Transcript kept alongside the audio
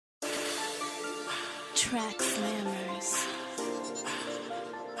Trackslammerz.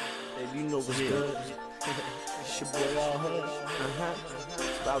 Baby, you know what's good. It's your boy R.Hoody.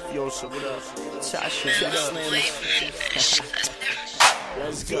 Rafioso, what up? Tasha, Trackslammerz.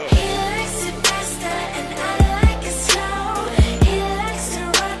 Let's go. He likes it faster and I like it slow. He likes to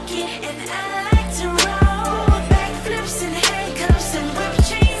rock it and I like to roll. Backflips and handcuffs and whip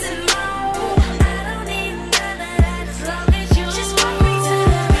chains and more. I don't need none of that as long as you just walk me to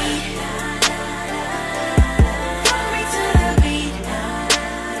the beat. Walk me to the beat.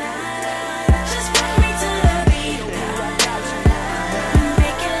 Just walk me to the beat.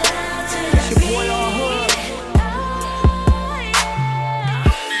 Make it loud to the beat. It's your boy R.Hoody.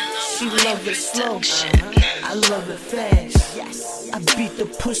 She love it slow, I love it fast. Yes, I beat the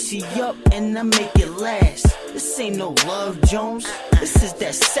pussy up and I make it last. This ain't no Love Jones, this is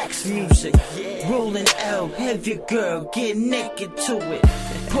that sex music. Rolling L, have your girl get naked to it.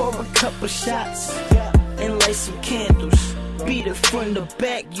 Pour a couple shots and light some candles. Beat it from the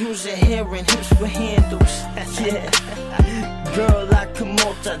back, use her hair and hips for handles. Yeah, girl, I can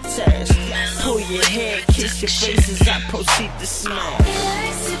multitask. Pull your hair, kiss your face as I proceed to smash. He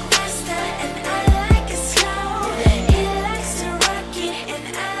likes it faster and I like it slow. He likes to rock it and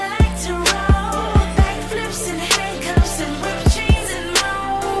I like to roll. Backflips and handcuffs and whip chains and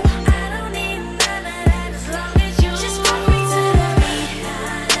more. I don't need none of that as long as you just walk me to the beat.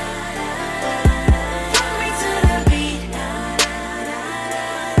 Walk me to the beat.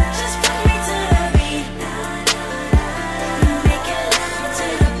 Just walk me to the beat. Make it loud to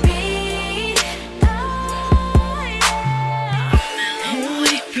the beat.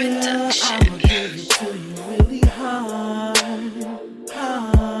 I'ma give it to you really hard.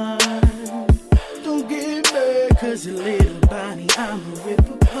 Don't get mad cause your little body I'ma rip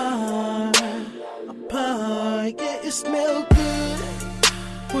apart. Yeah, it smell good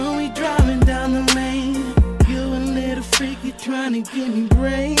when we driving down the lane. You a little freaky trying to give me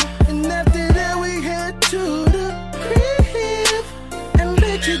brain. And after that we had to